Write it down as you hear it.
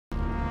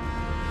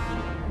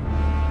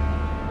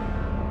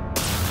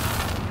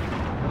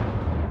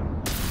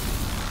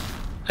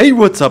Hey,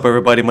 what's up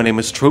everybody, my name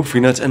is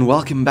TrophyNut and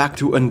welcome back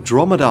to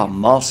Andromeda,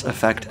 Mass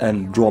Effect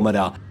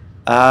Andromeda.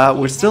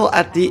 We're still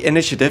at the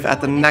initiative, at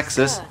the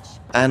Nexus,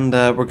 and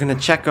we're gonna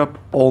check up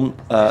on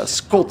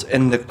Scott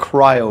in the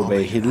cryo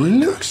bay. He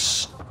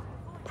looks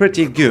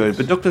pretty good,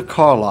 but Dr.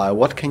 Carlyle,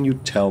 what can you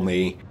tell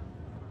me?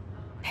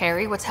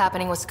 Harry, what's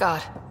happening with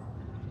Scott?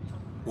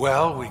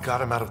 Well, we got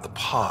him out of the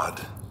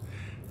pod.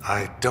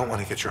 I don't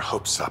want to get your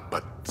hopes up,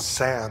 but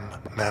Sam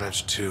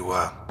managed to,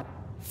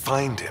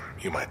 find him,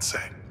 you might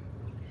say.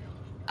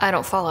 I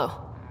don't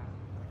follow.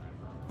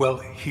 Well,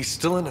 he's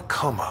still in a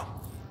coma,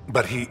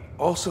 but he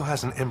also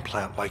has an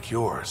implant like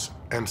yours,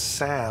 and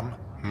Sam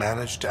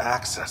managed to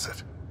access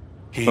it.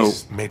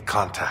 He's made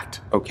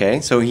contact. Okay,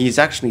 so he's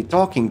actually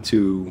talking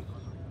to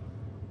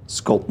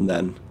Scott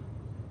then.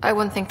 I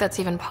wouldn't think that's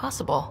even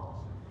possible.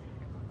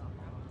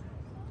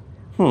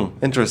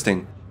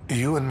 Interesting.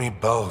 You and me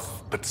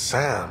both, but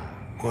Sam,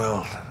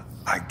 well,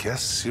 I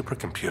guess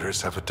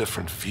supercomputers have a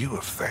different view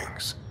of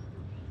things.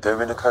 Though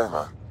in a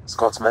coma,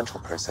 Scott's mental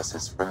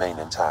processes remain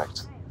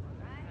intact.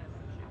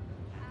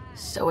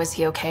 So is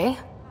he okay?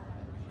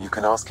 You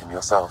can ask him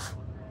yourself.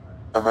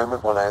 A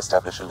moment while I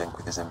establish a link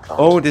with his implant.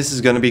 Oh, this is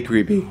gonna be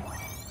creepy.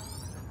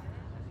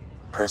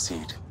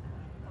 Proceed.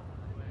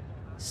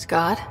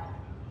 Scott?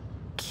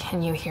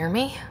 Can you hear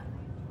me?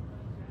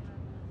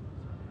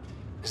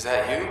 Is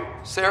that you,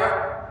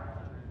 Sarah?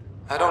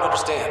 I don't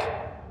understand.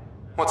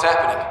 What's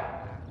happening?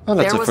 Oh,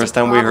 that's the first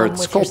time we heard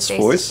Scott's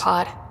voice.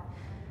 Pod.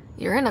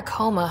 You're in a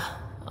coma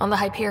on the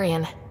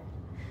Hyperion.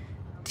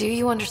 Do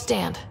you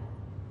understand?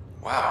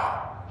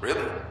 Wow,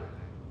 really?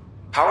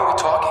 How are we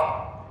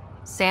talking?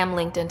 Sam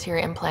linked into your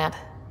implant,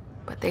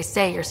 but they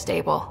say you're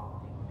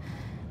stable.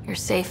 You're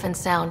safe and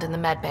sound in the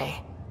medbay.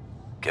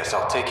 Guess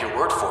I'll take your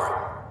word for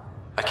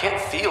it. I can't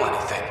feel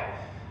anything,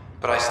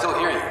 but I still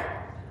hear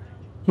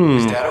you.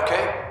 Is Dad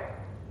okay?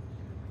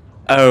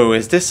 Oh,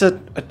 is this a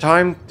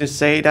time to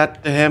say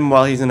that to him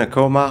while he's in a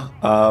coma?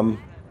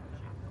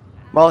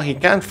 Well, he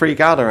can't freak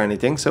out or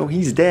anything, so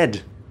he's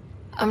dead.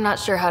 I'm not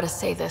sure how to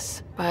say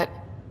this, but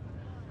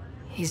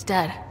he's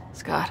dead,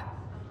 Scott.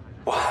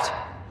 What?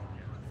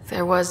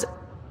 There was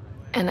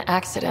an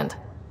accident.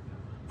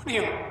 What do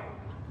you...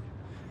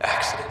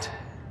 Accident?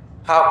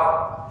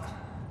 How...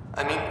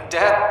 I mean,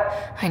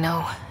 Dad... I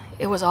know.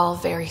 It was all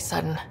very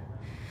sudden.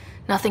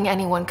 Nothing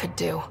anyone could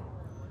do.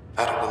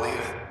 I don't believe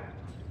it.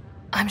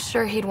 I'm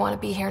sure he'd want to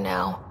be here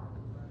now.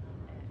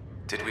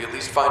 Did we at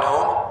least find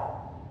home?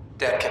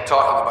 Dad kept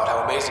talking about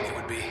how amazing it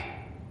would be.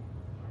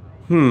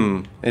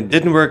 It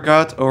didn't work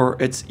out, or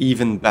it's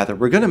even better.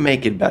 We're gonna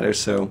make it better,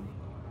 so...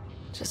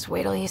 Just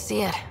wait till you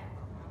see it.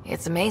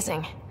 It's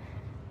amazing.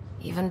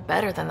 Even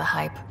better than the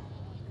hype.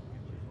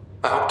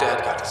 I hope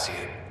Dad got to see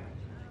it.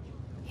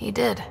 He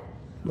did.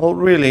 Not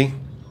really.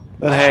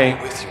 But I hey, should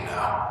be with you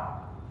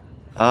now.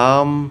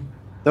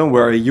 don't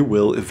worry, you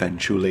will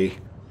eventually.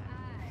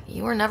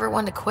 You were never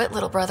one to quit,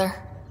 little brother.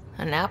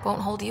 A nap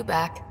won't hold you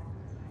back.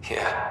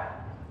 Yeah,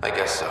 I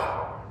guess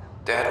so.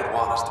 Dad would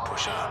want us to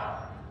push on.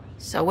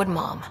 So would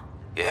Mom.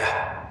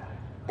 Yeah,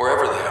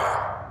 wherever they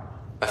are.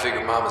 I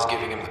figure Mom is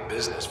giving him the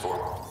business for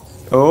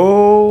him.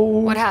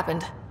 Oh... What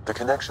happened? The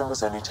connection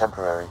was only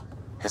temporary.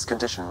 His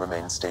condition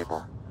remains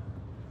stable.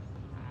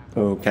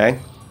 Okay.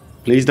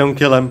 Please don't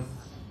kill him.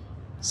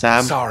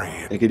 Sam,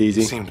 Sorry, take it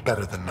easy. Seemed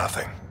better than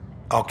nothing.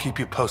 I'll keep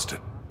you posted,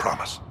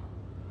 promise.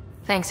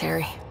 Thanks,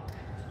 Harry.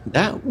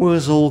 That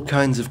was all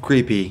kinds of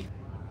creepy.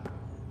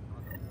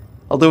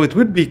 Although it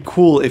would be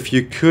cool if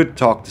you could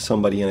talk to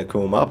somebody in a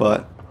coma,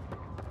 but...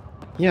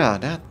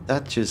 yeah,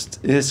 that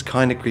just is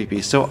kind of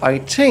creepy. So I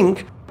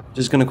think,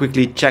 just gonna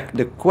quickly check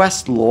the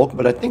quest log,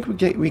 but I think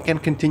we can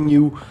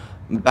continue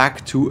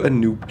back to a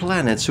new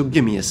planet, so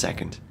give me a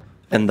second.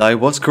 And I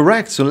was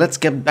correct, so let's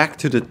get back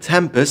to the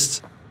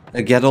Tempest,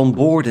 get on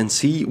board and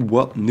see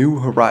what new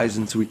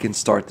horizons we can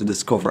start to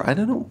discover. I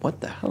don't know,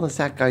 what the hell is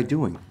that guy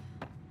doing?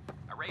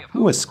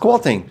 Who is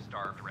squatting?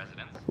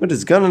 With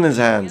his gun in his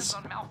hands.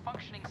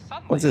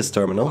 What's this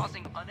terminal?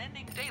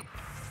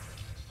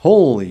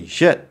 Holy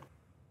shit.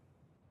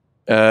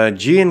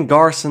 G and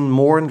Garson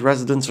mourned.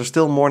 Residents are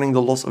still mourning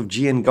the loss of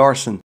G and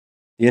Garson.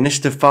 The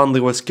initiative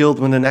founder was killed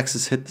when the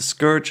Nexus hit the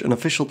Scourge. An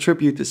official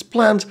tribute is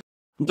planned,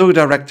 though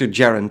director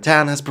Jaren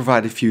Tan has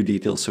provided few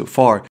details so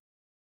far.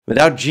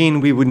 Without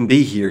Jean, we wouldn't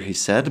be here, he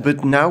said,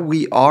 but now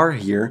we are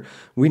here.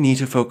 We need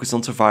to focus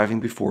on surviving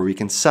before we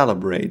can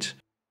celebrate.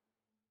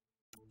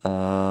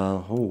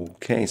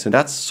 Okay, so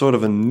that's sort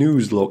of a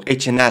news log.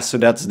 HNS, so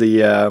that's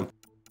the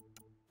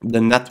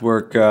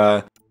network,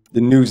 the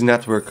news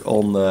network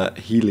on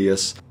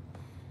Helios.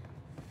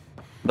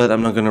 But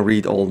I'm not gonna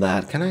read all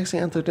that. Can I actually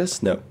enter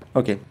this? No.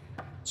 Okay.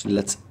 So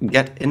let's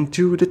get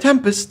into the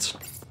Tempest.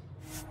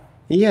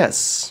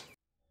 Yes.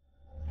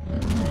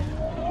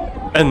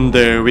 And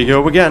there we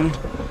go again.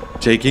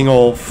 Taking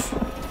off.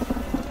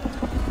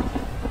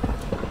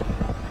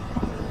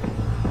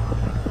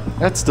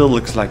 That still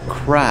looks like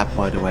crap,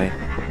 by the way.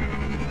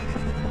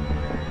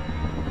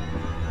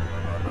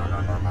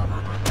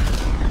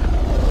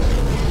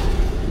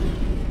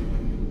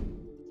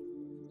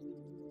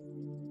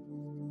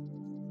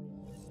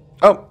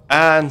 Oh,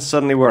 and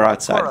suddenly we're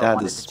outside. Cora That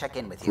wanted is to check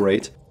in with you.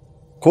 great.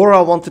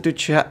 Cora wanted to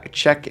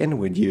check in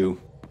with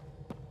you.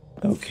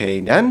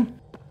 Okay, then.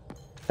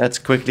 Let's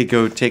quickly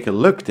go take a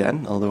look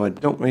then. Although I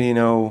don't really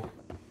know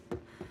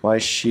why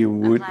she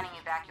would...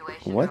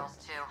 What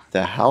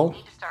the hell?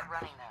 Need to start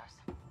running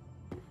those.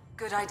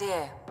 Good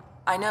idea.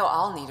 I know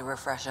I'll need a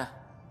refresher.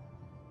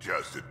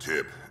 Just a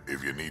tip,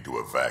 if you need to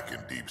evac in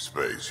deep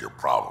space, you're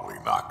probably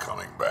not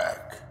coming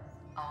back.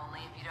 Only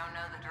if you don't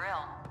know the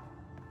drill.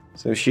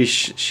 So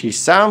she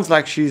sounds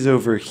like she's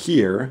over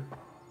here.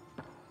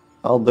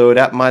 Although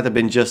that might have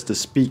been just a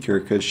speaker,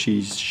 because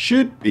she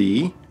should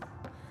be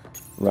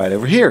right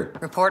over here.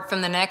 Report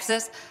from the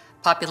Nexus.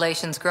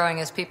 Population's growing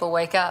as people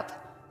wake up.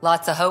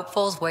 Lots of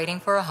hopefuls waiting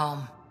for a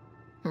home.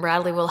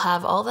 Bradley will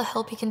have all the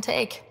help he can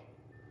take.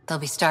 They'll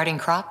be starting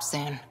crops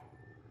soon.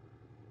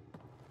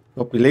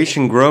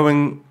 Population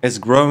is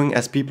growing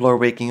as people are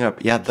waking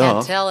up. Yeah, duh.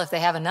 Can't tell if they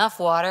have enough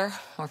water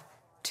or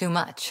too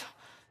much.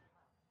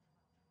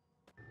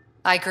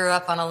 I grew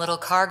up on a little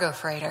cargo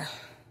freighter.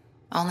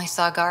 Only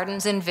saw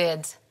gardens in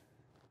vids,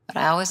 but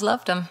I always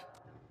loved them.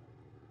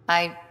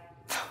 I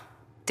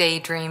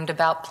daydreamed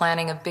about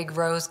planting a big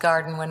rose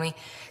garden when we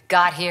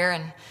got here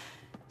and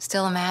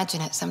still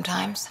imagine it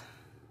sometimes.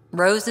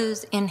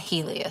 Roses in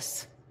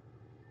Helios.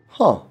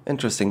 Huh,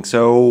 interesting.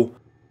 So,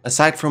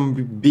 aside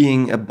from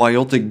being a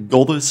biotic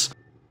goddess,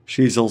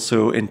 she's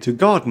also into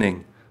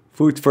gardening.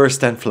 Food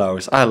first and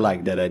flowers. I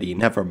like that idea,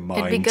 never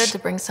mind. It'd be good to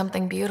bring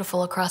something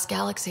beautiful across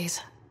galaxies.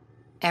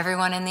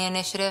 Everyone in the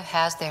initiative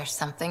has their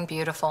something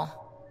beautiful.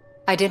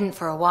 I didn't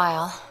for a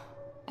while.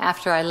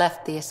 After I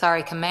left the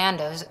Asari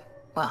Commandos,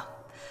 well,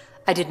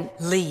 I didn't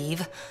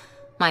leave.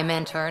 My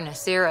mentor,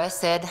 Nasira,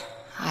 said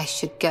I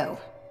should go.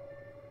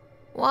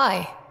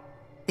 Why?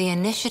 The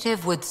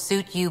initiative would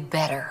suit you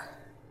better,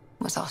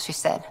 was all she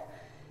said.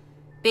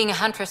 Being a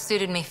huntress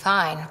suited me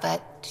fine,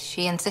 but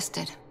she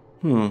insisted.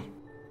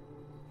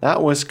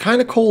 That was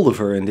kind of cold of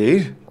her,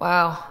 indeed.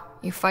 Wow,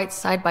 you fight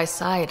side by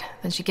side,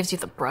 then she gives you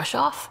the brush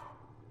off?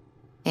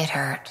 It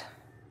hurt.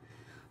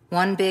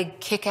 One big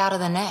kick out of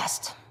the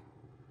nest.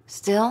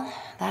 Still,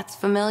 that's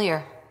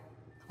familiar.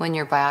 When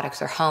your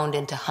biotics are honed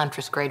into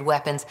Huntress-grade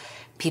weapons,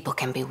 people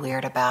can be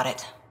weird about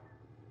it.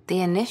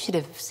 The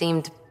initiative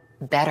seemed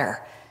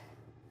better.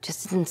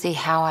 Just didn't see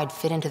how I'd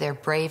fit into their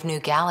brave new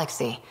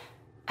galaxy.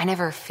 I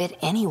never fit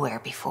anywhere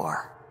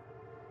before.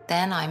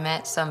 Then I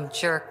met some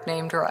jerk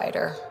named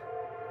Ryder.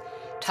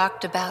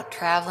 Talked about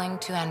traveling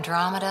to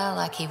Andromeda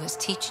like he was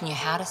teaching you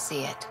how to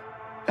see it.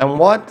 And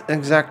what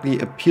exactly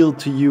appealed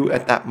to you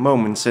at that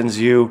moment, since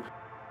you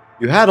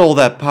had all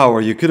that power,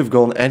 you could have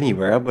gone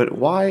anywhere, but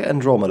why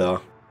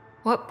Andromeda?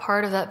 What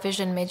part of that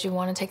vision made you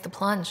want to take the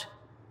plunge?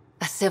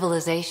 A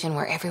civilization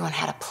where everyone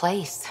had a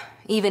place,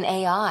 even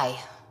AI,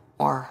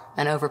 or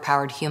an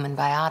overpowered human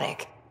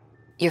biotic.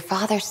 Your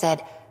father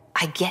said,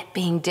 I get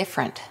being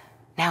different.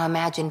 Now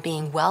imagine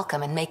being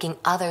welcome and making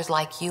others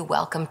like you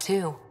welcome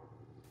too.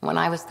 When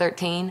I was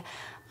 13,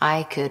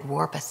 I could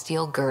warp a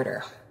steel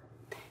girder.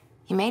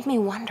 He made me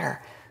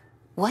wonder,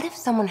 what if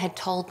someone had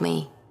told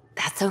me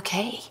that's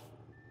okay?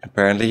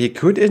 Apparently he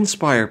could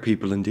inspire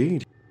people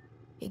indeed.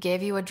 He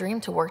gave you a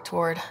dream to work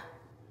toward.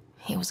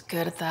 He was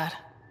good at that.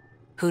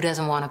 Who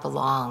doesn't want to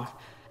belong,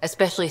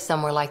 especially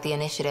somewhere like the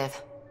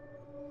Initiative?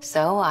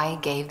 So I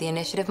gave the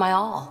Initiative my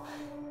all.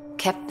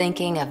 Kept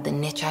thinking of the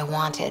niche I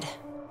wanted,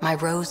 my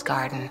rose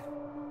garden.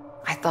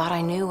 I thought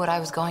I knew what I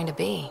was going to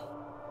be.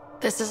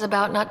 This is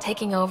about not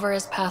taking over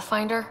as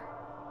Pathfinder?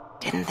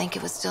 Didn't think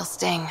it would still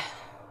sting.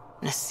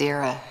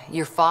 Nasira,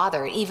 your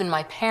father, even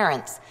my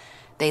parents.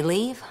 They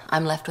leave,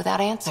 I'm left without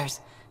answers.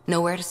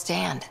 Nowhere to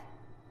stand.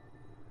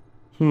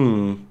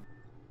 Move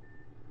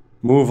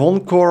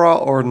on, Cora,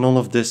 or none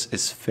of this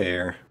is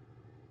fair.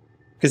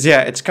 Because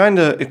yeah, it kind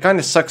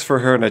of sucks for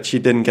her that she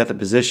didn't get the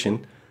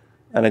position.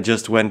 And it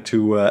just went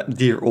to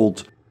dear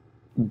old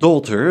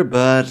daughter,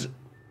 but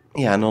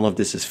yeah, none of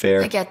this is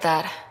fair. I get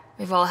that.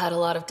 We've all had a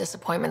lot of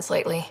disappointments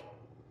lately.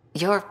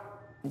 You're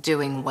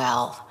doing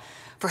well.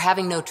 For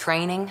having no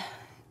training,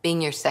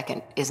 being your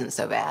second isn't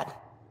so bad.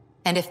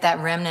 And if that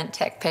remnant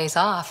tech pays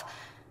off,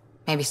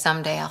 maybe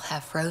someday I'll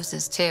have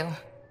roses too.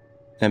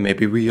 And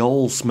maybe we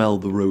all smell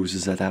the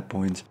roses at that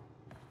point.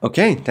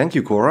 Okay, thank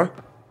you, Cora.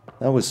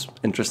 That was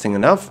interesting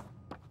enough.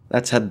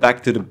 Let's head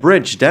back to the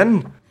bridge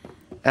then.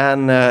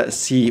 And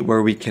see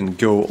where we can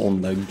go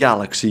on the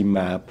galaxy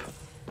map.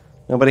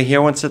 Nobody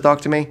here wants to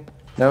talk to me?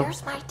 No?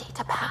 Where's my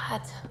data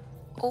pad?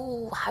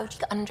 Oh, how'd you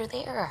get under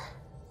there?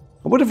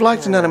 I would have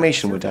liked an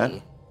animation with that.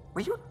 Suki,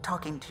 were you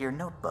talking to your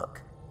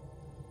notebook?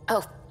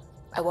 Oh,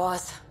 I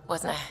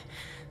wasn't I?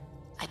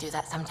 I do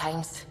that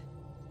sometimes.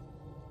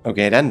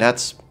 Okay then,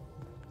 that's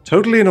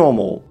totally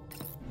normal.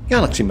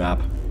 Galaxy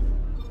map.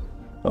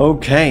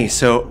 Okay,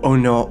 so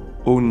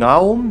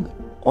Onaon?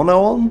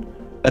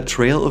 A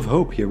Trail of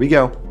Hope. Here we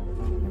go.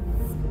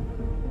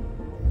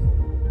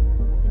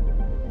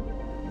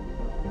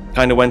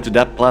 Kinda went to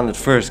that planet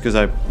first because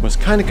I was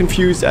kinda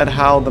confused at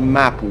how the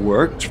map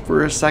worked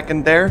for a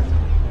second there.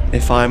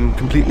 If I'm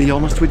completely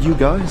honest with you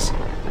guys.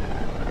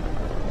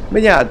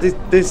 But yeah,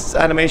 these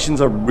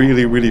animations are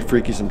really, really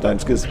freaky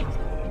sometimes, because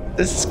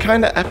this is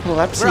kind of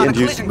epilepsy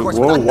induced.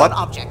 Whoa, what?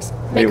 Objects.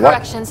 Make Wait, what?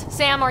 corrections.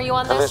 Sam, are you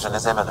on this? Collision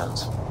is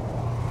imminent.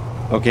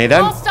 Okay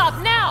then. I'll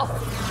stop now!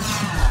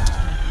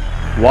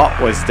 What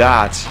was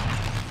that?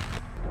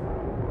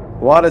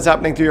 What is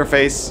happening to your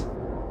face?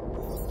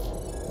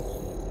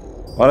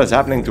 What is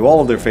happening to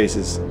all of their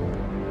faces?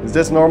 Is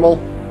this normal?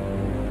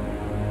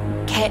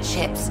 Cat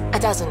ships. A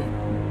dozen.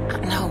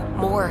 No,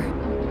 more.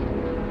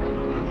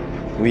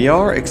 We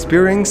are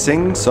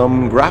experiencing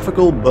some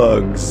graphical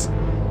bugs.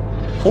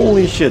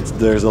 Holy shit,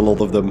 there's a lot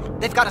of them.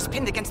 They've got us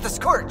pinned against the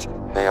Scourge.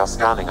 They are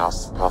scanning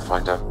us,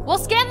 Pathfinder. We'll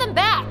scan them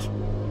back!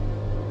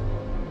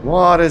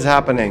 What is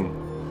happening?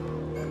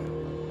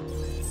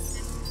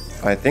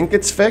 I think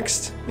it's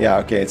fixed. Yeah,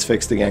 okay, it's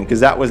fixed again, because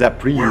that was that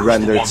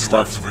pre-rendered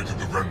stuff.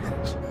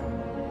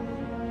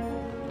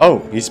 Oh,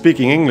 he's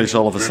speaking English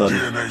all of a sudden.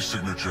 The DNA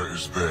signature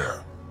is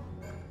there.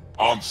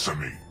 Answer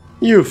me.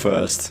 You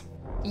first.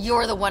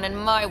 You're the one in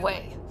my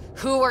way.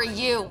 Who are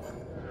you?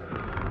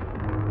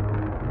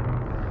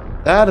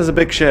 That is a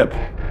big ship.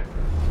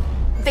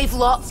 They've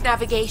lost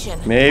navigation.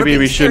 Maybe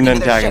we shouldn't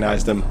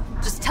antagonize them.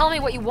 Just tell me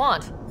what you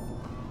want.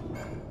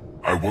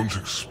 I won't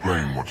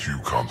explain what you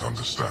can't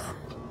understand.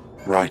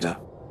 Ryder,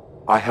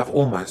 I have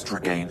almost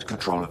regained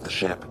control of the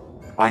ship.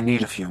 I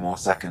need a few more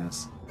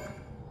seconds.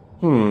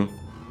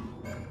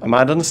 I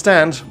might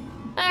understand.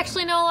 I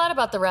actually know a lot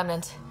about the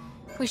Remnant.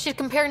 We should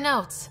compare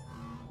notes.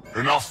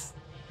 Enough!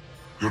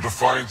 Your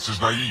defiance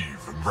is naive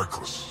and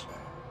reckless.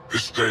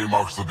 This day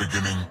marks the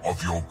beginning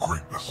of your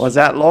greatness. Was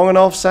that long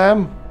enough,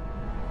 Sam?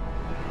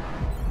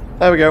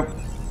 There we go.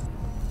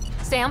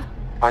 Sam,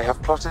 I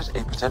have plotted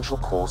a potential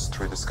course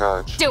through the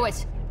Scourge. do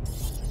it!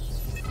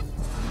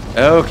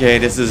 Okay,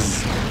 this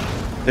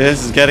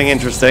is getting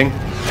interesting.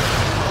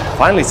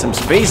 Finally, some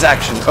space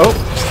action. Oh.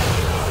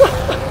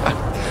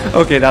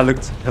 Okay, that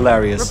looked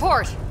hilarious.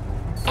 Report!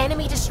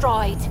 Enemy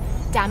destroyed.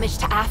 Damage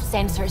to aft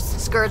sensors.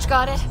 Scourge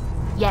got it?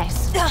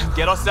 Yes.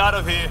 Get us out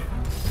of here.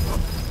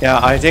 Yeah,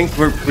 I think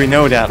we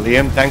know that,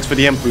 Liam. Thanks for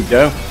the input,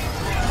 though.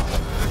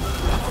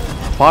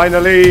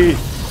 Finally,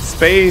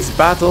 space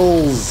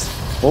battles.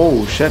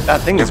 Oh shit,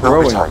 that thing is It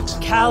will be growing. tight.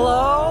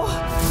 Callow?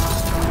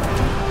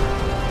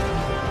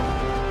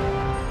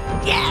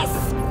 Yes!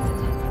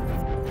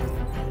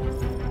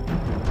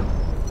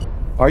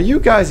 Are you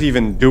guys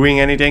even doing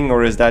anything,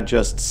 or is that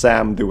just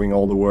Sam doing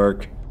all the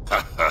work?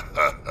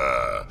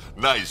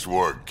 Nice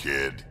work,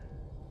 kid.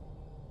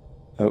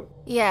 Oh,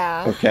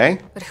 Yeah. okay.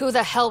 But who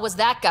the hell was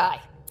that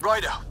guy?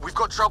 Ryder, we've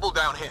got trouble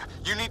down here.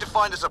 You need to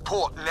find us a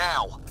port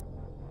now.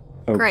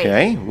 Great.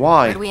 Okay,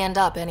 why? Where'd we end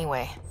up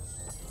anyway?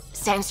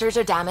 Sensors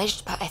are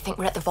damaged, but I think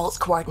we're at the vault's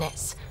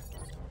coordinates.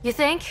 You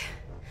think?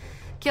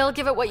 Gil,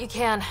 give it what you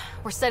can.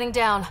 We're setting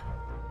down.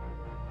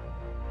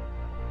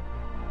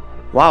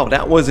 Wow,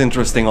 that was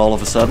interesting all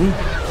of a sudden.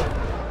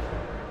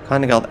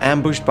 Kinda got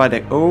ambushed by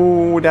the...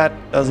 Oh, that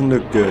doesn't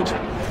look good.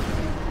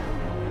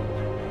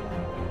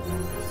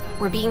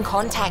 We're being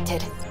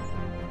contacted.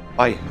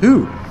 By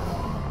who?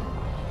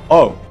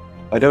 Oh,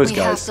 by those We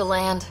have guys. to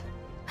land.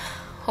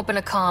 Open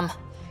a comm.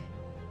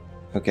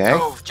 Okay.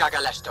 Tove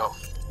Jagalesto.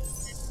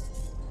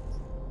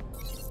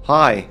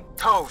 Hi.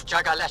 Tove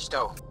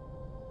Jagalesto.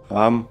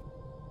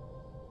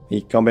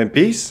 He come in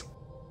peace?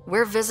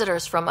 We're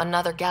visitors from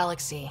another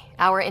galaxy.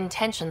 Our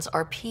intentions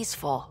are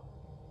peaceful.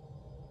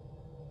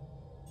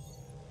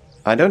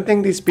 I don't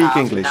think they speak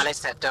English.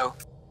 Naleseto.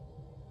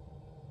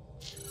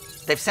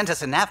 They've sent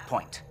us a nav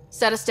point.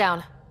 Set us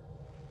down.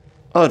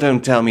 Oh,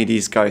 don't tell me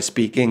these guys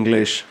speak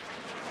English.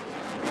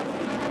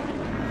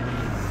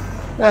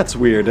 That's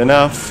weird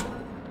enough.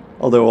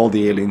 Although all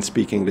the aliens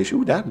speak English.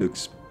 Ooh, that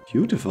looks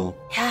beautiful.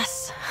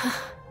 Yes.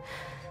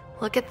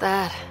 Look at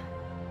that.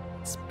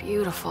 It's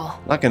beautiful.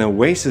 Like an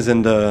oasis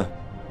in the...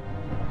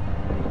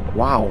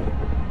 Wow.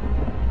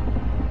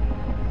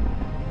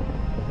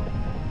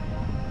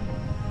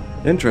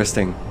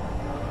 Interesting.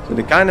 So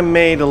they kind of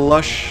made a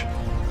lush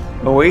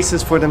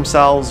oasis for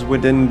themselves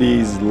within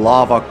these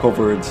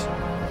lava-covered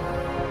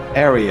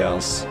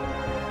areas.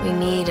 We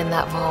need in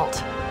that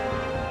vault.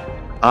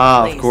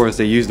 Ah, Please, of course,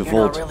 they used the You're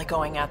vault. not really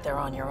going out there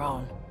on your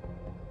own.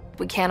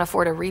 We can't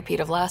afford a repeat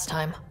of last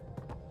time.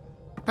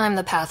 I'm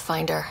the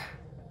Pathfinder.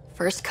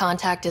 First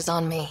contact is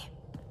on me.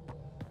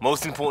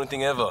 Most important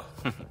thing ever.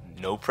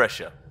 No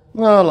pressure.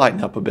 Well,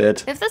 lighten up a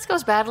bit. If this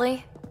goes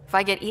badly, if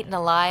I get eaten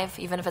alive,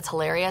 even if it's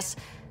hilarious,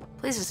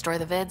 please destroy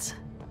the vids.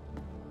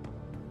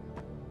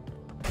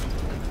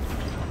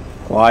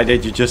 Why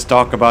did you just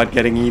talk about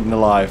getting eaten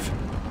alive?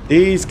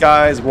 These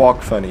guys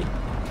walk funny.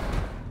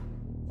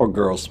 Or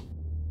girls.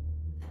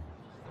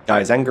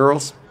 Guys and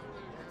girls.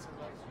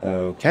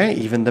 Okay,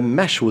 even the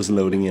mesh was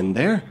loading in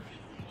there.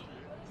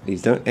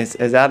 Please don't... Is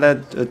that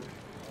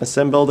a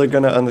symbol they're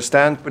gonna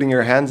understand? Putting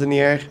your hands in the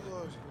air?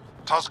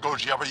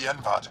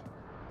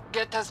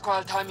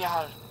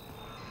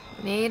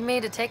 Need me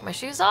to take my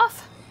shoes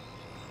off?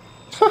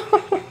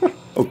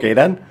 Okay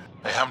then.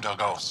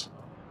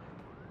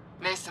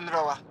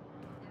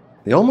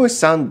 They almost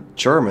sound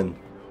German.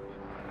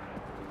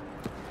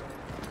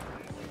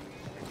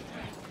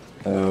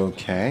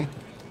 Okay.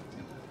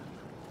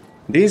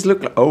 These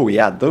look like... Oh,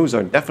 yeah, those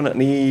are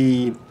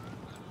definitely...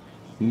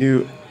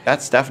 new...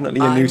 That's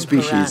definitely a new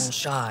species. I'm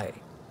Shai,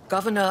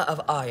 governor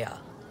of Aya.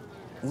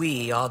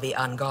 We are the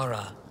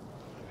Angara.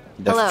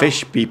 The Hello.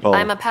 fish people.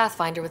 I'm a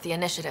Pathfinder with the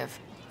Initiative.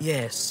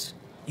 Yes,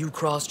 you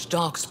crossed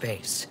dark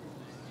space.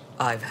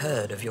 I've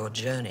heard of your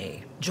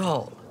journey,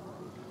 Joel.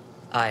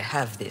 I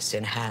have this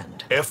in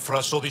hand.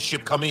 Ephra saw this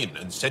ship come in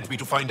and sent me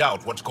to find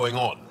out what's going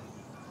on.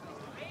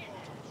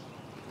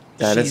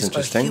 That is She's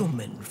interesting. a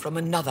human from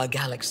another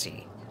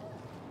galaxy.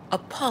 A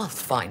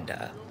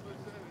Pathfinder.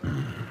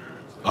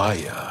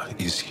 Aya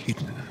is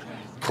hidden,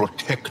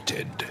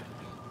 protected.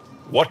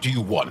 What do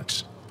you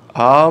want?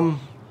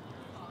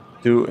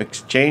 To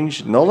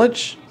exchange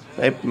knowledge?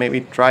 Maybe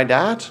try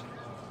that?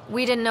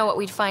 We didn't know what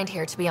we'd find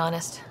here, to be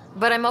honest.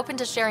 But I'm open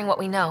to sharing what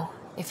we know,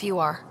 if you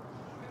are.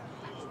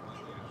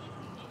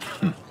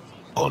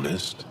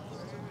 Honest?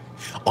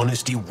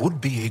 Honesty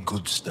would be a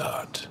good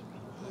start.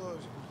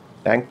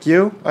 Thank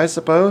you, I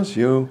suppose.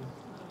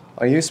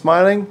 Are you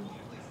smiling?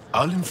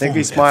 I'll inform I think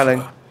he's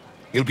smiling. Ephra.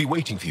 He'll be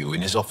waiting for you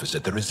in his office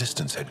at the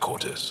Resistance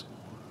headquarters.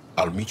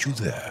 I'll meet you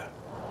there.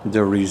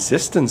 The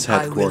Resistance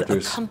I will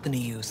headquarters. accompany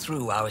you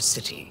through our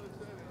city.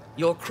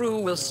 Your crew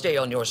will stay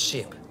on your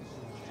ship.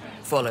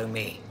 Follow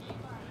me.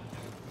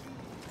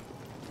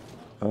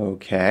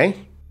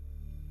 Okay.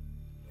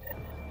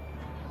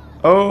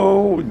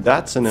 Oh,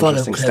 that's an Follow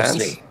interesting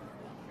closely. stance.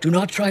 Do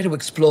not try to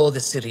explore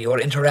the city or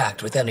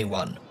interact with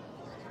anyone.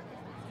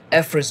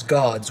 Ephra's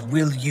guards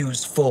will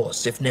use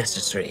force if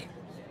necessary.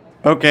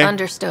 Okay.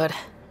 Understood.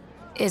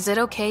 Is it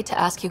okay to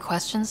ask you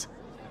questions?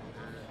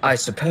 I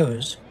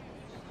suppose.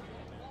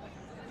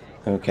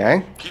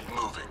 Okay. Keep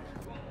moving.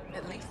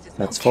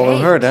 Let's follow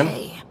her then.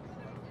 Okay.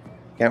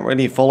 Can't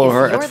really follow If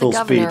her you're at the full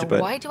governor, speed,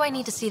 but... why do I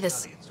need to see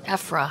this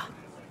Ephra?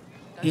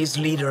 He's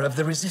leader of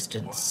the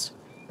Resistance.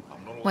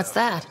 What's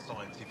that?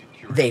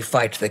 They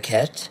fight the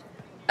Ket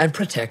and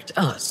protect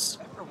us.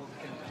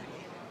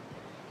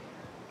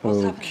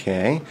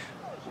 Okay.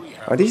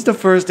 Are these the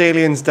first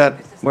aliens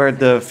where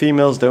the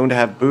females don't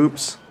have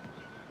boobs?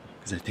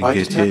 Because I think I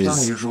it detect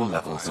is. unusual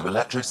levels of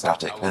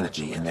electrostatic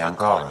energy in the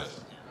Angara.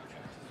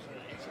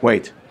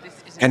 Wait.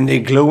 Can they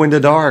glow in the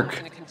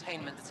dark?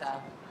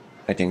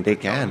 I think they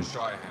can.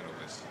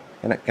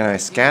 Can I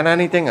scan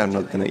anything? I'm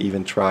not gonna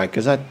even try,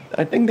 because I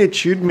think they'd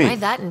shoot Am I me.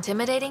 that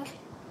intimidating?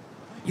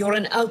 You're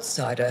an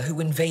outsider who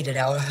invaded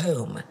our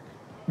home.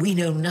 We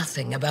know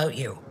nothing about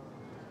you.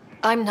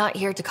 I'm not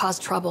here to cause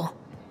trouble.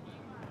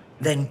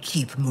 Then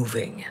keep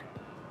moving.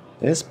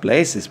 This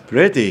place is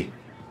pretty.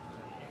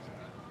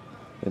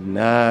 With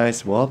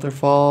nice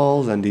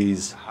waterfalls and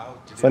these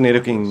funny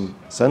looking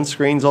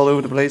sunscreens all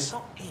over the place.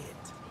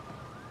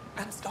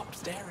 And stop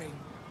staring.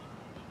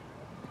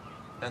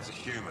 That's a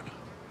human.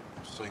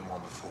 I've seen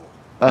one before.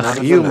 A None of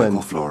the human.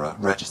 local flora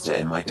register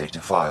in my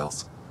data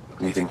files.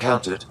 We've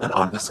encountered an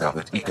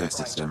undiscovered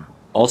ecosystem.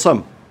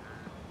 Awesome.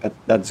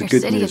 That's Your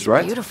good city news, is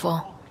right?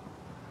 beautiful.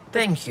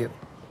 Thank you.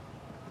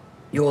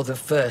 You're the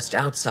first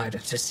outsider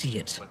to see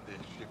it.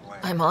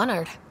 I'm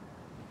honored.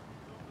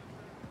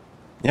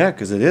 Yeah,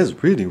 because it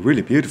is really,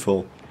 really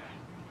beautiful.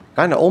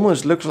 Kinda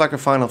almost looks like a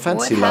Final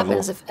Fantasy What level.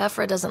 happens if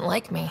Ephra doesn't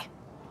like me?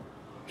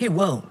 He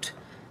won't.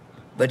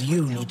 But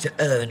you need to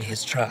earn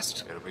his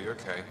trust. It'll be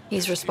okay.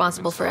 He's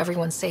responsible for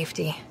everyone's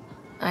safety.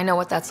 I know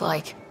what that's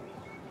like.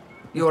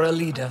 You're a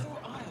leader.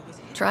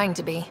 Trying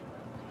to be.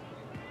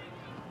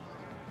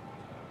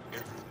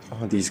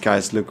 Oh, these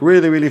guys look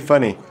really, really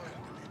funny.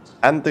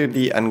 Enter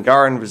the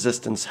Angaran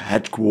Resistance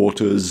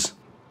headquarters.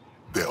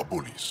 They are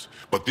bullies,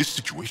 but this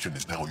situation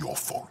is now your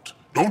fault.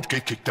 Don't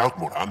get kicked out,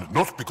 Moran,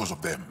 not because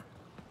of them.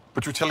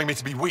 But you're telling me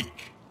to be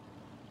weak?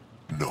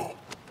 No.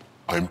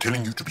 I am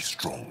telling you to be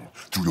strong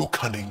through your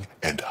cunning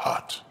and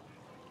heart.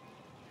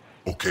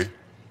 Okay?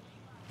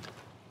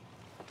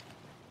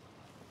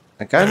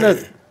 I kind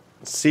of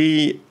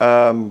see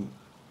a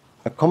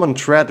common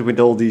thread with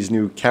all these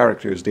new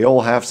characters. They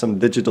all have some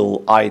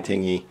digital eye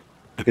thingy.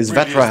 Because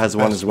Really Vetra is has the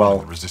one best as well. in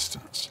the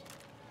Resistance.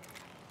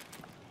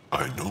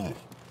 I know.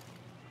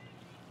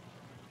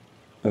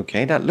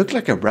 Okay, that looked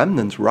like a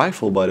remnant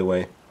rifle, by the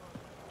way.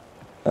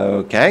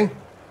 Okay.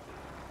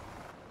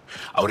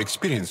 Our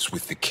experience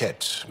with the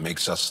Ket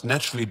makes us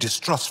naturally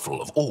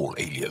distrustful of all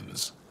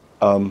aliens.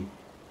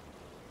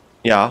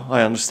 Yeah,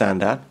 I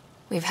understand that.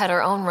 We've had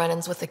our own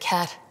run-ins with the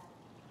cat.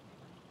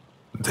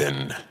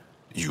 Then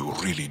you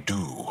really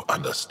do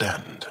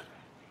understand.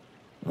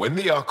 When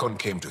the Archon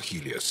came to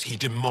Helios, he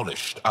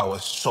demolished our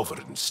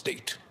sovereign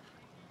state.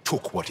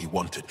 Took what he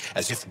wanted,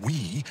 as if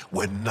we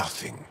were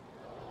nothing.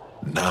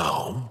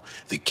 Now,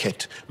 the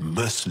Ket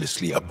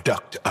mercilessly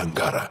abduct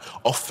Angara.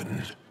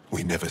 Often,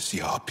 we never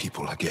see our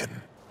people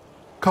again.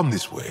 Come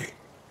this way.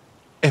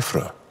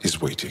 Ephra is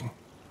waiting.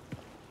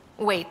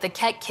 Wait, the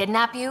cat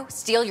kidnap you?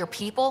 Steal your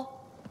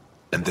people?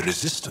 And the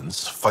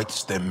Resistance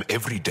fights them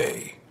every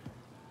day.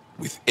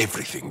 With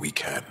everything we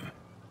can.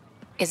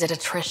 Is it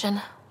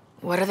attrition?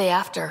 What are they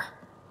after?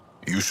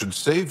 You should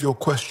save your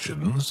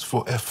questions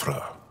for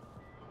Ephra.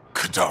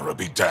 Kadara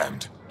be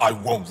damned. I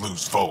won't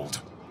lose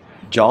Fold.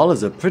 Jarl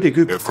is a pretty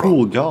good,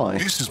 cool guy.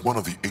 This is one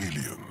of the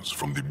aliens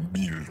from the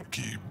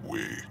Milky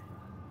Way.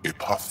 A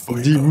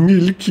Pathfinder. The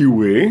Milky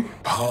Way?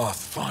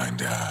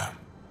 Pathfinder.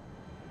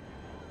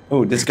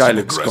 Oh, this guy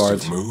looks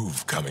scarred.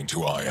 Move coming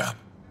to Aya.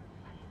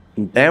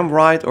 Damn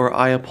right, or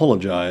I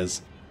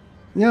apologize.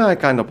 Yeah, I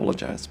kinda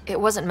apologize.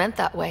 It wasn't meant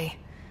that way.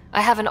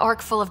 I have an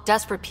ark full of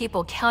desperate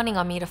people counting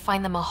on me to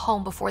find them a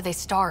home before they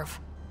starve.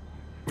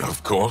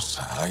 Of course,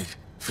 I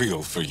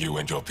feel for you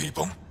and your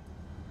people.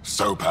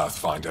 So,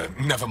 Pathfinder,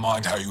 never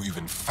mind how you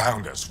even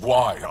found us.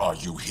 Why are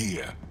you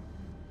here?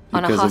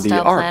 On a Because of the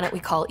hostile ark. planet we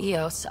call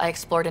Eos, I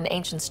explored an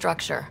ancient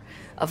structure,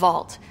 a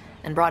vault,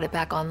 and brought it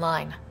back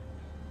online.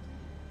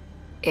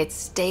 It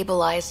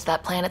stabilized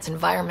that planet's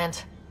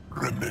environment.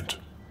 Remnant.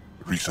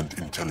 Recent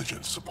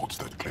intelligence supports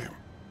that claim.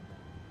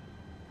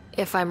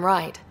 If I'm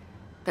right,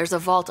 there's a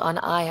vault on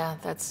Aya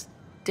that's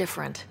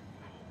different.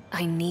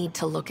 I need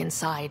to look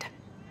inside.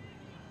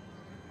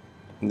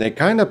 They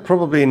kinda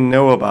probably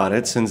know about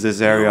it since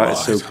this area is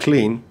so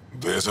clean.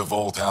 There's a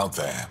vault out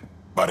there,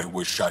 but it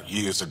was shut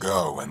years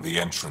ago and the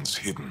entrance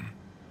hidden.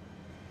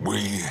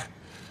 We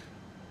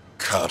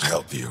can't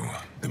help you.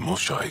 The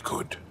Moshai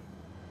could.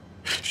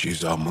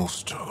 She's our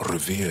most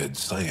revered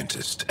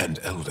scientist and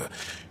elder.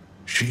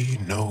 She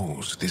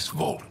knows this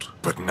vault.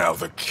 But now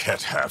the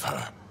Ket have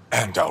her,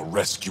 and our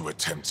rescue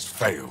attempts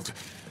failed.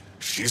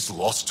 She's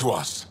lost to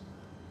us.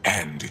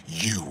 And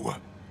you.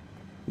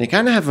 They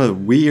kinda have a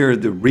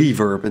weird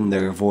reverb in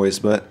their voice,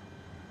 but...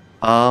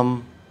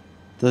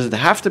 Does it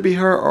have to be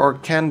her, or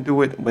can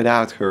do it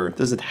without her?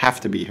 Does it have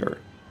to be her?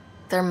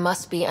 There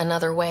must be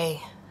another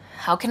way.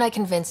 How can I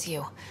convince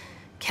you?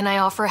 Can I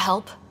offer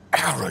help?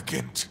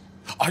 Arrogant.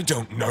 I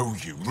don't know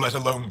you, let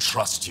alone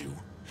trust you.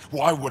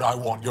 Why would I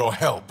want your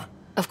help?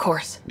 Of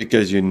course.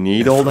 Because you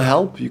need all the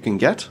help you can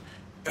get?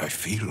 I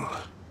feel...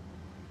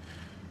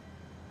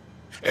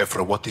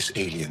 Ephra, what this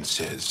alien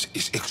says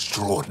is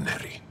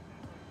extraordinary.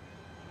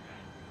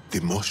 The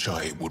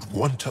Moshai would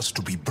want us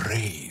to be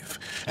brave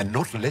and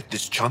not let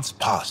this chance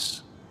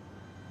pass.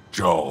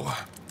 Joel,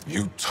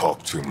 you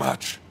talk too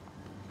much.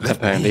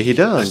 Apparently he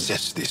does.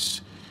 Assess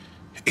this.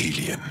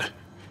 Alien,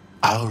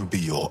 I'll be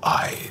your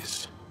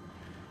eyes.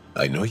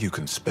 I know you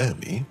can spare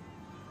me.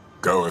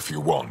 Go if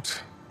you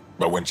want.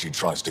 But when she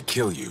tries to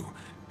kill you,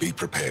 be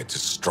prepared to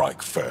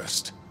strike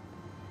first.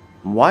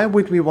 Why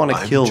would we want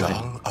to kill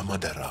him? I'm Jal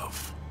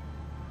Amadarov.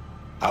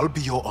 I'll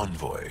be your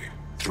envoy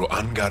through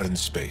Angara in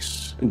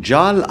space.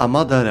 Jal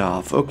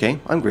Amadarov. Okay,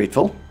 I'm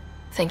grateful.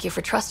 Thank you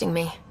for trusting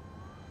me.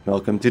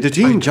 Welcome to the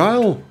team,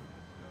 Jal.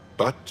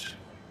 But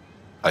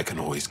I can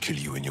always kill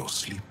you in your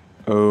sleep.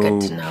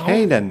 Good to know.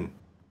 Okay then.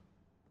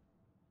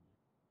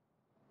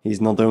 He's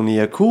not only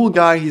a cool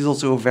guy, he's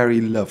also a very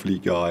lovely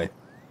guy.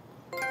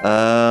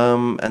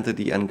 Enter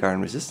the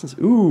Angaran resistance.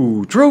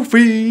 Ooh,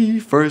 trophy!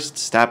 First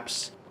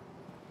steps.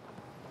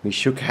 We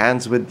shook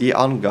hands with the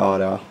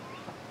Angara.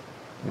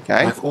 Okay.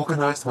 I've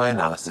organized my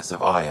analysis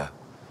of Aya.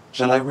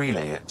 Shall I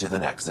relay it to the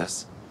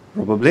Nexus?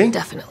 Probably.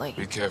 Definitely.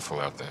 Be careful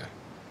out there.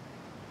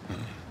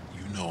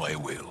 You know I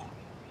will.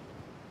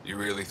 You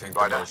really think the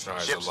Moshai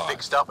is Ship's alive?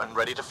 fixed up and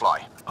ready to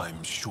fly.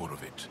 I'm sure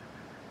of it.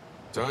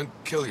 Don't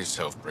kill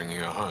yourself bringing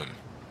her home.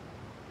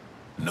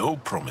 No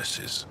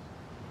promises.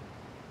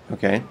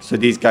 Okay, so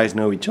these guys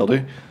know each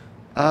other.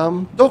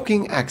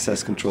 Docking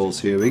access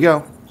controls, here we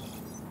go.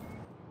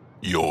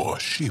 Your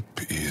ship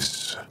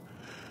is...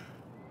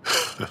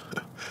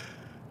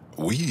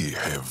 We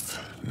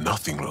have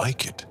nothing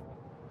like it.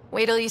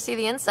 Wait till you see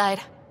the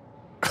inside.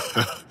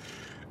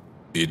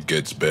 It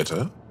gets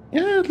better.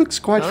 Yeah, it looks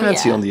quite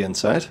fancy on the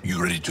inside.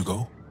 You ready to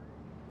go?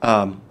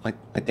 I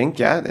think,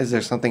 yeah. Is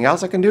there something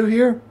else I can do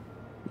here?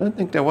 I don't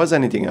think there was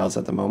anything else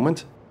at the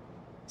moment.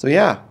 So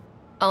yeah.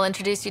 I'll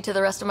introduce you to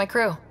the rest of my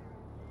crew.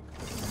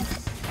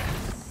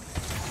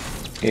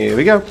 Here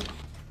we go.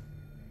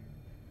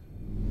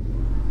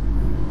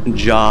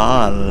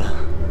 Jal.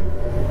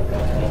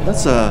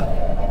 That's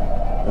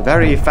a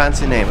very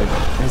fancy name.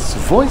 His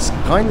voice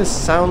kind of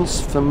sounds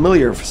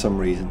familiar for some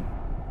reason.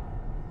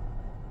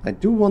 I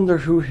do wonder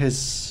who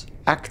his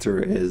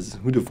actor is,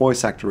 who the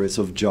voice actor is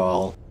of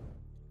Jal.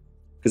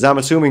 Because I'm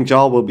assuming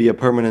Jal will be a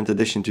permanent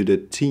addition to the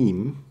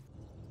team.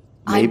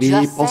 Maybe,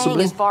 I'm just possibly.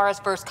 saying, as far as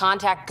first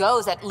contact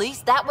goes, at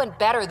least that went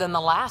better than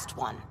the last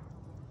one.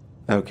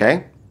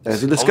 Okay,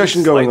 there's a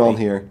discussion going on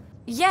here.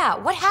 Yeah,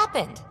 what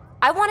happened?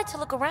 I wanted to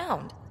look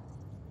around.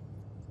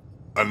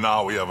 And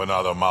now we have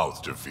another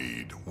mouth to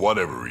feed,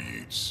 whatever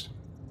he eats.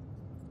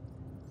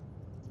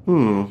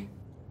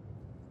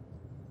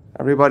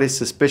 Everybody's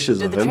suspicious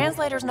Did of the him.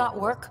 translators not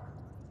work?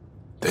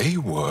 They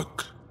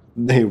work.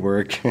 They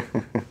work.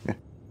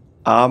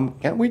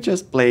 Can't we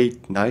just play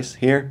nice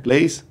here,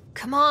 please?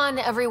 Come on,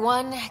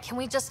 everyone. Can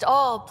we just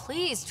all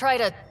please try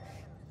to...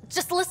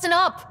 just listen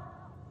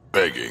up?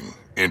 Begging.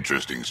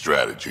 Interesting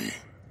strategy.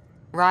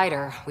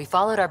 Ryder, we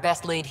followed our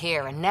best lead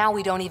here, and now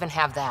we don't even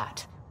have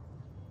that.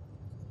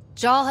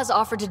 Jal has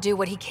offered to do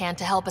what he can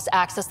to help us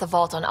access the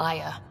vault on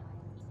Aya.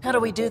 How do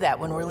we do that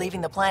when we're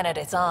leaving the planet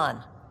it's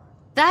on?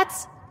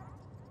 That's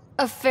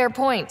a fair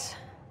point.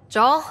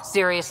 Jal?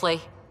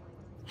 Seriously?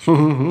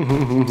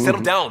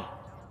 Settle down.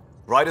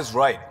 Right is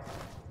right.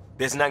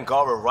 There's an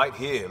Angara right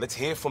here. Let's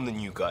hear from the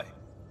new guy.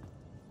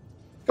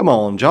 Come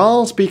on,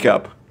 Jarl, speak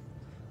up.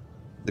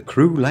 The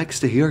crew likes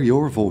to hear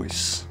your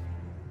voice.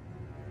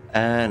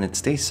 And it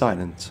stays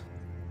silent.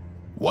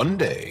 One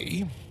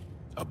day,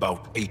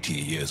 about 80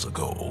 years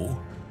ago,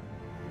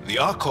 the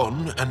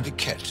Archon and the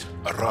Ket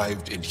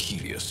arrived in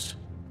Helios,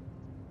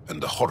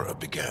 and the horror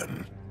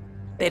began.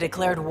 They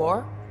declared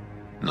war?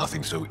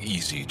 Nothing so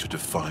easy to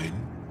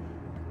define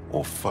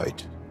or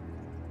fight.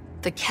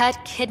 The Ket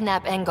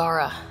kidnap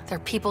Angara. Their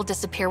people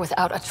disappear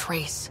without a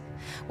trace.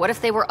 What if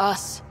they were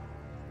us?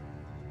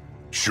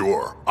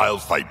 Sure, I'll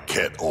fight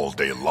Ket all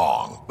day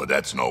long, but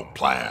that's no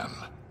plan.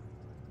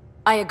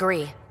 I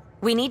agree.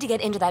 We need to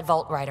get into that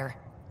vault, Ryder.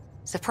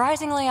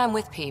 Surprisingly, I'm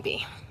with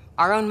PB.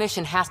 Our own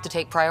mission has to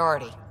take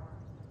priority.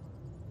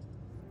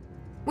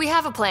 We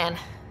have a plan.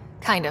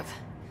 Kind of.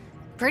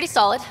 Pretty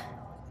solid.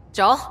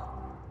 Joel?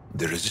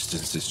 The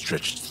resistance is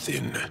stretched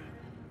thin.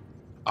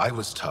 I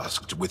was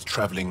tasked with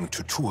traveling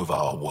to 2 of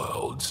our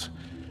worlds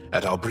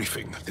at our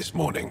briefing this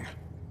morning.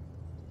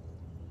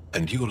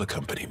 And you'll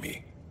accompany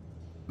me.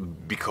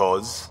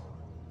 Because?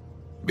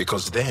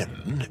 Because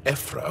then,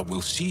 Ephra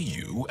will see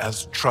you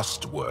as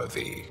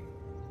trustworthy.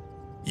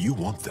 You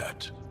want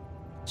that.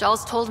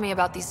 Joel's told me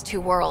about these 2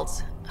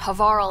 worlds,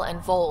 Havarl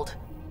and Vold.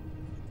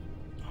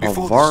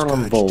 Before Havarl the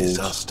and Scourge Vold.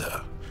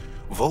 disaster,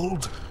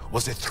 Vold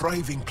was a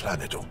thriving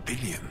planet of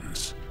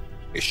billions.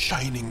 A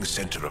shining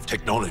center of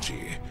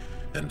technology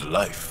and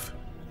life.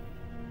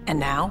 And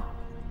now?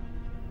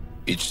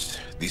 It's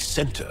the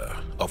center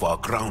of our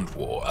ground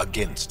war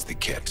against the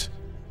Ket.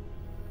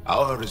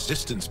 Our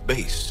resistance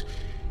base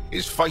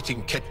is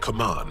fighting Ket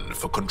Command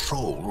for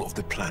control of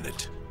the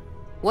planet.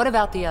 What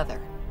about the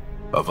other?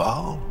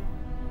 Havarl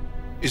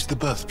is the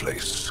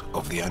birthplace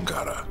of the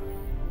Angara.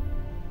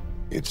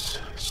 It's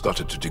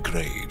started to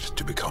degrade,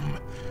 to become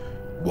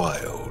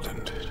wild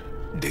and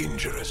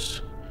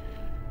dangerous.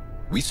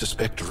 We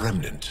suspect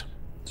Remnant.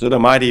 So there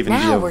might even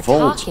Now be a we're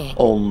vault talking.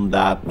 on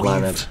that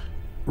planet.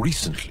 We've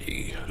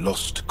recently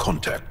lost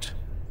contact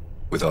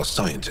with our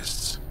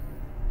scientists.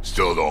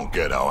 Still don't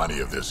get how any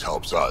of this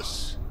helps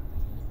us.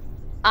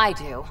 I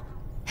do.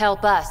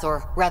 Help us,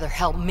 or rather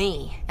help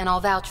me, and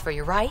I'll vouch for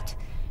you, right?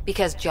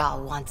 Because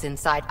Jal wants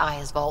inside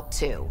Aya's vault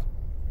too.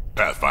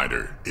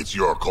 Pathfinder, it's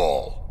your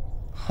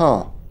call.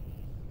 Huh.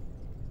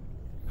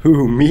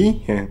 Who,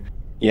 me?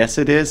 Yes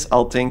it is,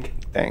 I'll think.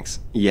 Thanks.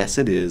 Yes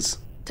it is.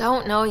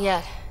 Don't know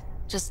yet.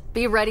 Just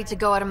be ready to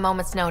go at a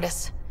moment's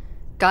notice.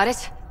 Got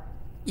it?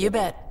 You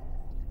bet.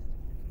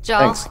 Joel,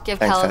 Thanks. give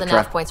Thanks, Kella the Vetra.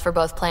 nav points for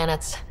both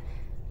planets.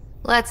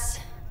 Let's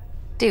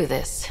do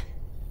this.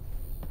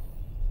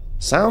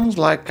 Sounds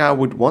like I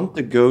would want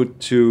to go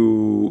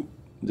to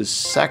the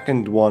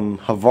second one,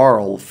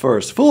 Havarl,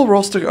 first. Full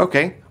roster,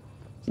 okay.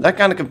 So that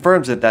kind of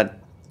confirms it, that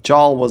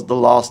Jarl was the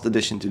last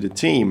addition to the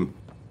team.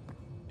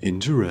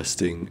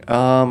 Interesting.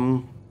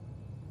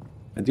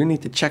 I do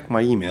need to check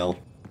my email.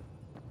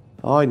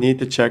 I need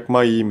to check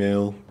my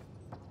email.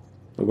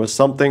 There was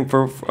something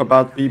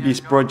about BB's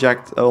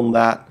project on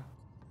that.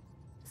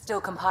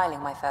 Still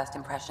compiling my first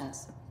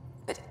impressions.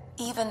 But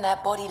even their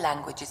body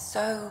language is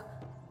so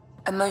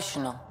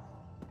emotional.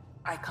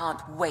 I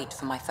can't wait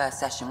for my first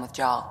session with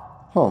Jarl.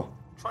 Huh.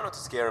 Try not to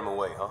scare him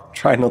away, huh?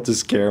 Try not to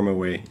scare him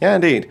away. Yeah,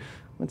 indeed.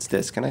 What's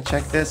this? Can I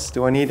check this?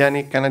 Do I need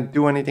any? Can I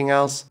do anything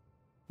else?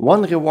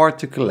 1 reward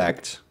to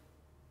collect.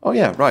 Oh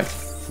yeah, right.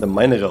 The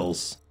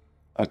minerals.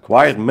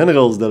 Acquired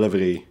minerals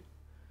delivery.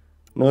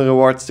 No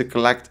rewards to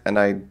collect, and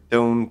I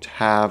don't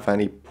have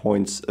any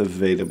points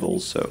available,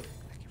 so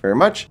thank you very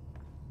much.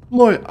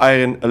 More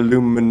iron,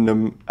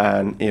 aluminum,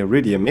 and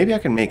iridium. Maybe I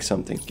can make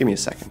something. Give me a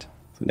second.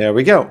 So there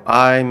we go.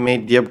 I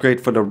made the upgrade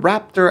for the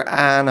Raptor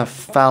and a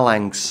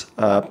Phalanx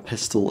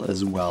pistol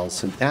as well,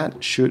 so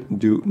that should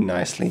do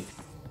nicely.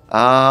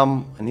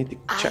 I need to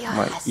check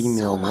my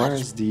email.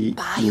 Where's the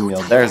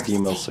email? There's the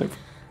email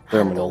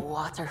terminal.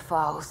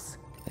 Waterfalls.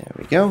 There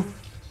we go.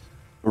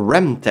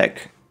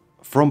 Remtech.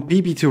 From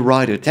PB to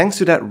Ryder. Thanks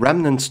to that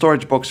remnant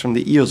storage box from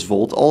the EOS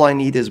vault, all I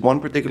need is one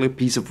particular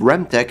piece of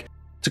Remtech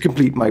to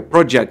complete my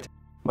project.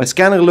 My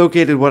scanner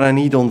located what I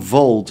need on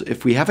Vault.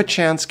 If we have a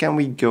chance, can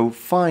we go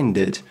find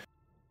it?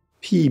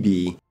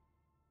 PB.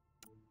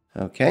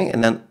 Okay,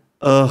 and then,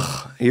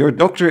 your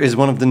doctor is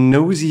one of the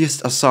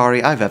nosiest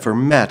Asari I've ever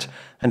met,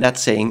 and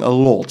that's saying a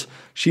lot.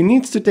 She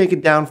needs to take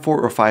it down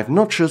 4 or 5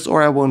 notches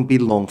or I won't be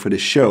long for the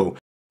show.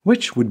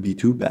 Which would be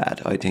too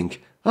bad, I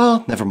think.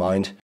 Oh, never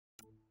mind.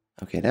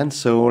 Okay then,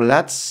 so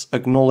let's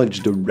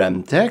acknowledge the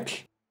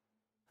Remtech.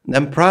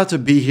 Then proud to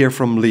be here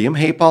from Liam.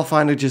 Hey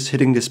Pathfinder, just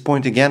hitting this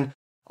point again.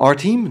 Our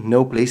team,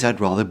 no place I'd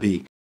rather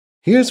be.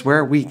 Here's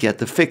where we get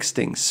to fix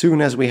things.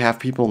 Soon as we have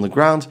people on the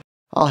ground,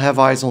 I'll have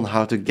eyes on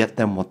how to get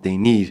them what they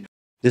need.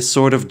 This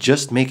sort of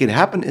just make it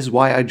happen is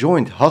why I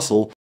joined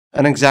Hustle,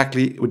 and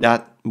exactly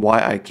that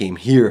why I came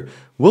here.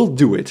 We'll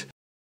do it.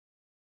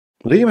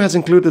 Liam has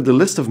included the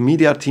list of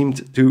media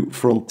themed to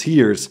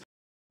Frontiers.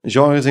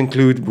 Genres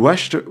include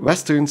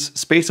westerns,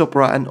 space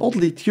opera, and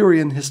oddly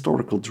Turian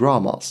historical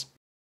dramas.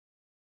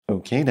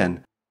 Okay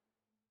then.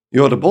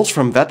 You're the boss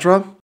from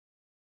Vetra?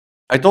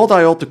 I thought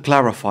I ought to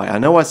clarify. I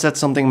know I said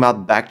something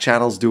about back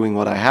channels doing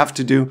what I have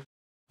to do.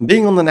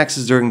 Being on the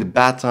Nexus during the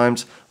bad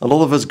times, a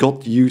lot of us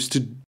got used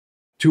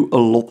to a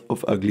lot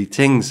of ugly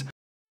things.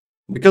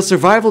 Because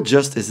survival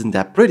just isn't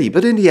that pretty,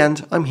 but in the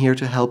end, I'm here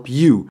to help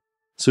you.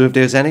 So if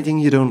there's anything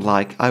you don't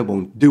like, I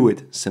won't do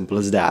it. Simple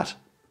as that.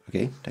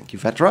 Okay, thank you,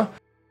 Vetra.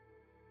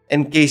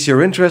 In case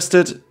you're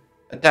interested,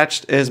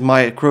 attached is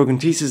my Krogan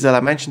thesis that I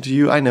mentioned to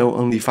you. I know,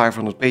 only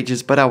 500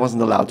 pages, but I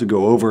wasn't allowed to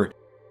go over.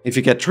 If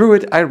you get through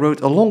it, I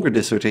wrote a longer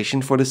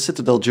dissertation for the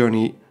Citadel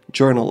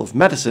Journal of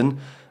Medicine,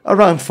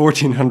 around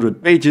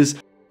 1400 pages.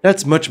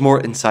 That's much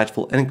more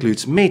insightful and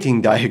includes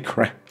mating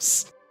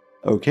diagrams.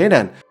 Okay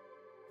then.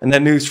 And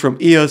then news from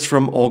EOS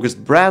from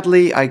August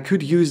Bradley. I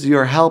could use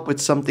your help with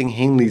something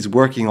Hanley's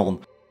working on.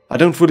 I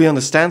don't fully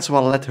understand, so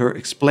I'll let her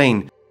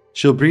explain.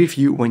 She'll brief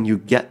you when you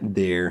get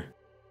there.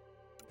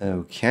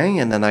 Okay,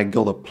 and then I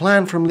got a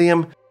plan from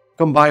Liam.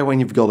 Come by when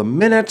you've got a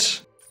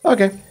minute.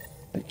 Okay.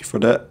 Thank you for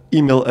the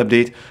email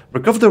update.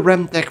 Recover the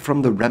rem tech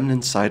from the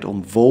remnant site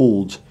on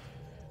Vold.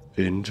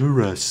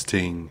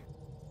 Interesting.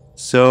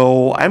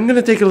 So I'm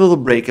gonna take a little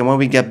break, and when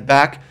we get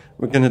back,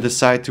 we're gonna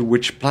decide to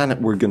which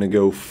planet we're gonna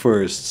go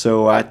first.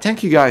 So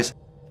thank you guys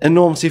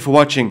enormously for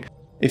watching.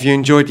 If you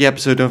enjoyed the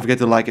episode, don't forget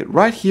to like it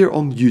right here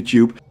on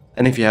YouTube.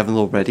 And if you haven't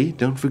already,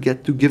 don't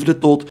forget to give it a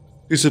thought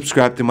to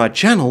subscribe to my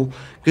channel,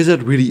 because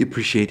I'd really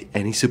appreciate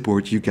any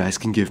support you guys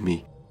can give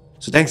me.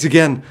 So thanks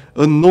again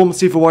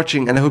enormously for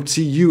watching, and I hope to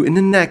see you in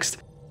the next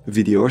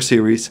video or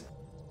series.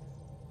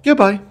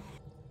 Goodbye.